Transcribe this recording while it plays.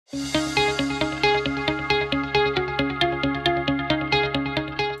Hello,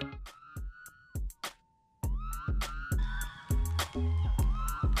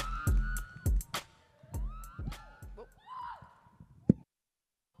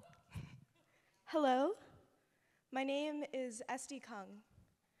 my name is Estie Kung,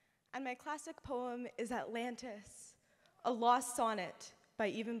 and my classic poem is Atlantis, a Lost Sonnet by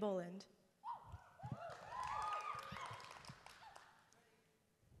Eavan Boland.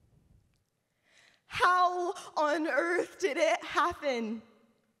 How on earth did it happen?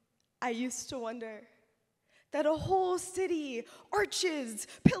 I used to wonder. That a whole city, arches,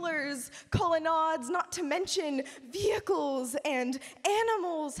 pillars, colonnades, not to mention vehicles and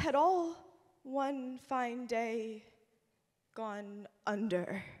animals had all, one fine day, gone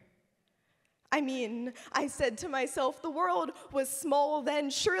under. I mean, I said to myself, the world was small then,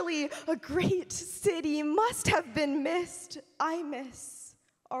 surely a great city must have been missed. I miss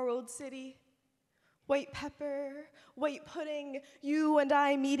our old city. White pepper, white pudding, you and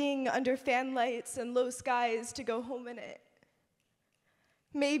I meeting under fanlights and low skies to go home in it.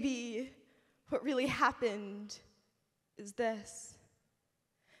 Maybe what really happened is this.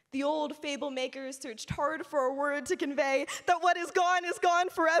 The old fable makers searched hard for a word to convey that what is gone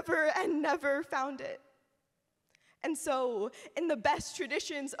forever and never found it. And so, in the best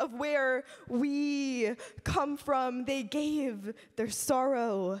traditions of where we come from, they gave their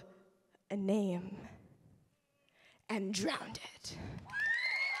sorrow a name and drowned it.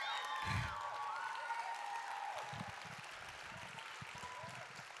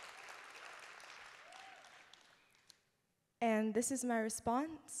 And this is my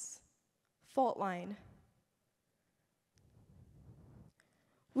response, Faultline.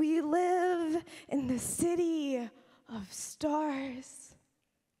 We live in the city of stars.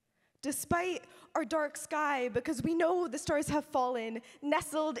 Despite our dark sky, because we know the stars have fallen,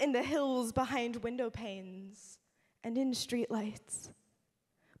 nestled in the hills behind window panes and in streetlights.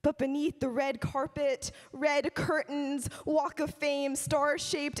 But beneath the red carpet, red curtains, walk of fame,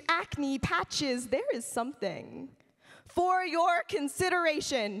 star-shaped acne patches, there is something for your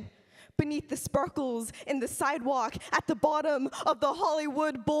consideration. Beneath the sparkles in the sidewalk, at the bottom of the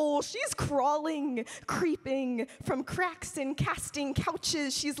Hollywood Bowl, she's crawling, creeping from cracks in casting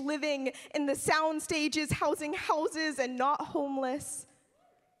couches. She's living in the sound stages, housing houses, and not homeless.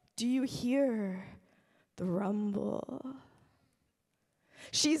 Do you hear the rumble?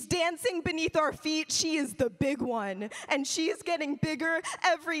 She's dancing beneath our feet. She is the big one, and she's getting bigger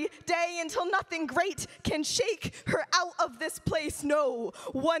every day until nothing great can shake her out of this place. No,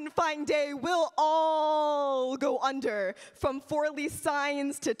 one fine day we'll all go under, from four-leaf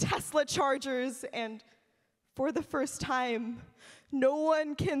signs to Tesla chargers, and for the first time, no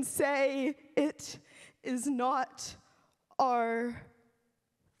one can say it is not our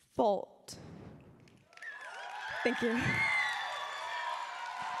fault. Thank you.